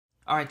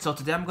Alright, so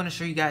today I'm going to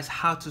show you guys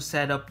how to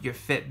set up your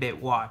Fitbit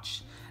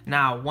watch.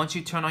 Now, once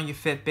you turn on your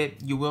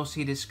Fitbit, you will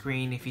see this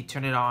screen if you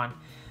turn it on.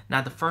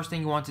 Now, the first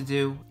thing you want to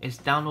do is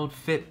download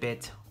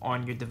Fitbit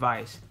on your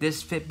device.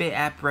 This Fitbit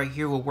app right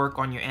here will work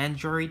on your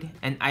Android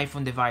and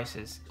iPhone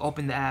devices.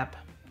 Open the app,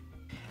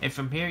 and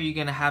from here you're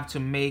going to have to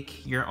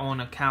make your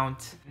own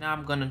account. Now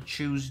I'm going to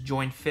choose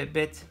Join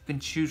Fitbit. You can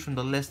choose from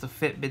the list of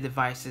Fitbit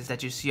devices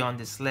that you see on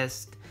this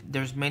list.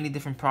 There's many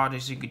different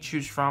products you could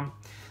choose from.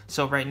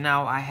 So right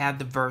now I have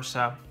the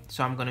Versa,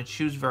 so I'm going to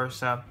choose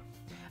Versa.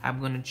 I'm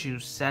going to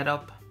choose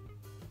Setup.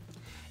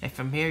 And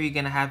from here you're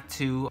going to have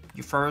to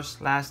your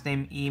first, last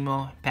name,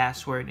 email,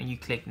 password, and you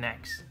click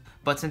Next.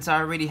 But since I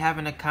already have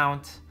an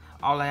account,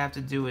 all I have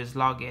to do is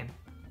log in.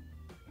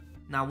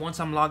 Now once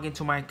I'm logged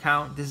into my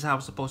account, this is how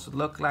it's supposed to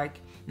look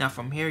like. Now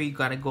from here you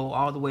got to go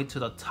all the way to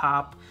the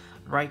top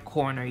right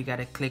corner. You got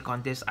to click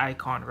on this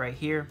icon right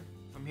here.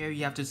 From here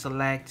you have to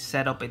select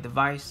set up a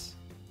device.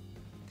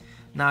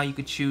 Now you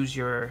could choose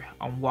your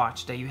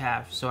watch that you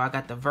have. So I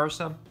got the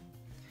Versa.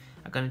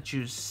 I'm going to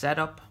choose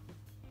setup.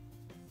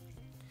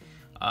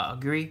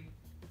 Agree.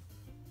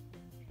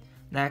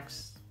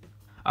 Next.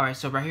 Alright,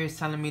 so right here it's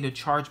telling me to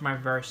charge my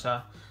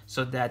Versa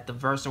so that the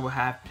Versa will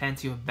have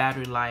plenty of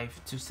battery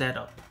life to set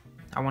up.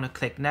 I want to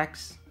click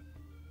Next.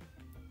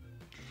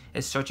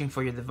 It's searching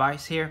for your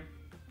device here.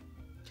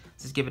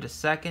 Just give it a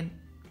second.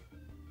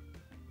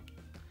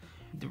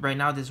 Right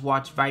now this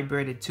watch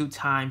vibrated 2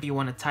 times. You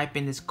want to type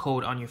in this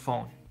code on your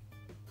phone.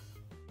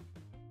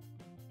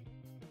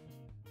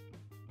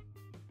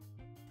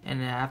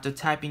 And after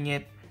typing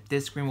it,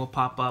 this screen will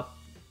pop up.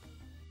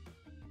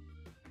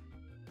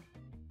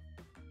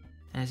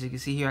 And as you can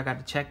see here, I got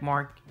the check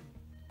mark.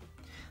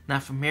 Now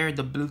from here,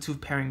 the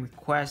Bluetooth pairing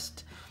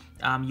request,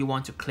 you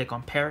want to click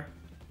on pair.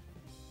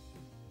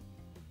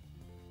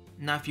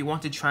 Now if you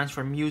want to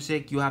transfer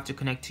music, you have to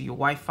connect to your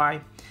Wi-Fi.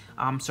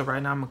 So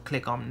right now I'm gonna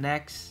click on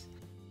Next.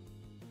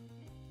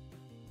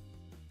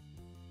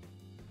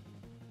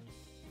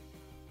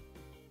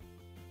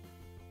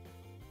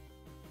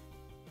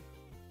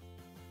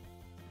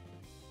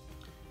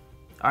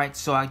 Alright,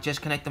 so I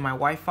just connected my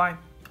Wi-Fi. I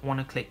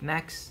want to click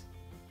Next.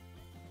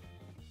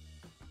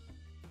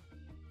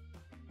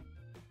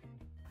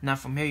 Now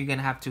from here you're going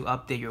to have to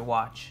update your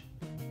watch.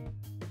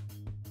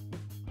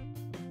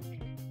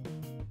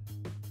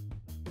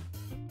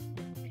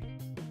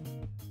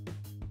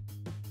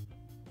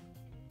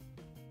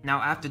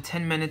 Now after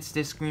 10 minutes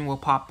this screen will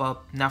pop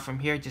up. Now from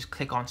here just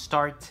click on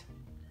Start.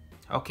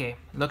 Okay,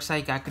 looks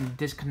like I can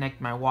disconnect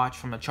my watch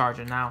from the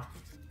charger now.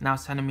 Now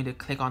it's telling me to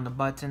click on the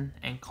button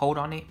and code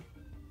on it.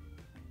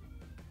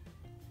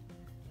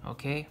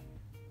 Okay,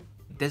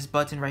 this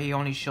button right here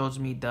only shows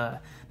me the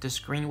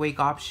screen wake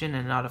option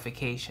and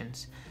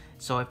notifications.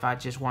 So if I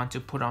just want to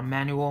put on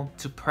manual,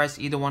 to press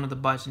either one of the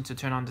buttons to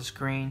turn on the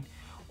screen,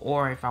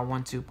 or if I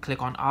want to click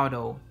on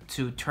auto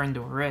to turn the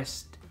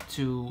wrist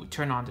to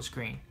turn on the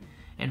screen.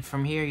 And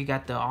from here you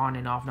got the on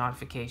and off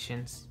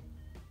notifications.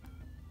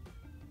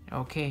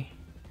 Okay,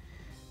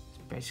 it's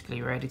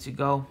basically ready to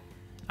go.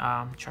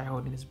 Try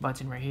holding this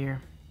button right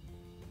here.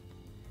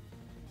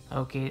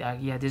 Okay,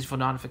 yeah, this is for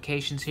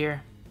notifications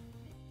here.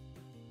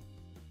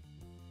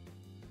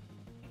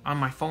 On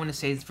my phone it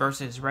says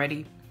Versa is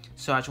ready,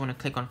 so I just want to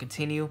click on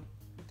continue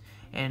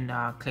and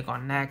click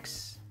on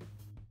Next.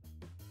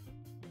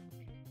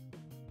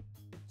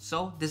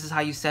 So this is how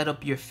you set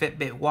up your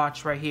Fitbit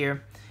watch right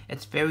here.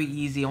 It's very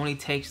easy. It only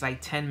takes like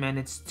 10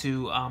 minutes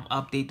to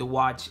update the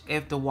watch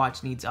if the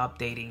watch needs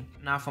updating.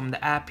 Now from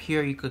the app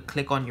here you could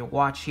click on your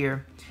watch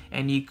here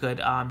and you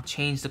could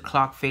change the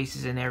clock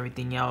faces and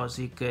everything else.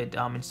 You could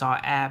install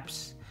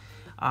apps.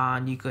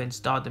 You could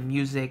install the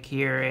music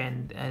here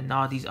and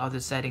all these other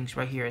settings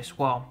right here as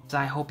well. So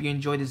I hope you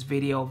enjoyed this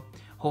video.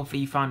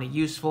 Hopefully you found it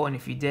useful, and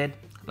if you did,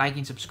 like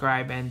and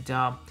subscribe, and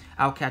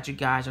I'll catch you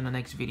guys on the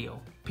next video.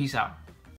 Peace out.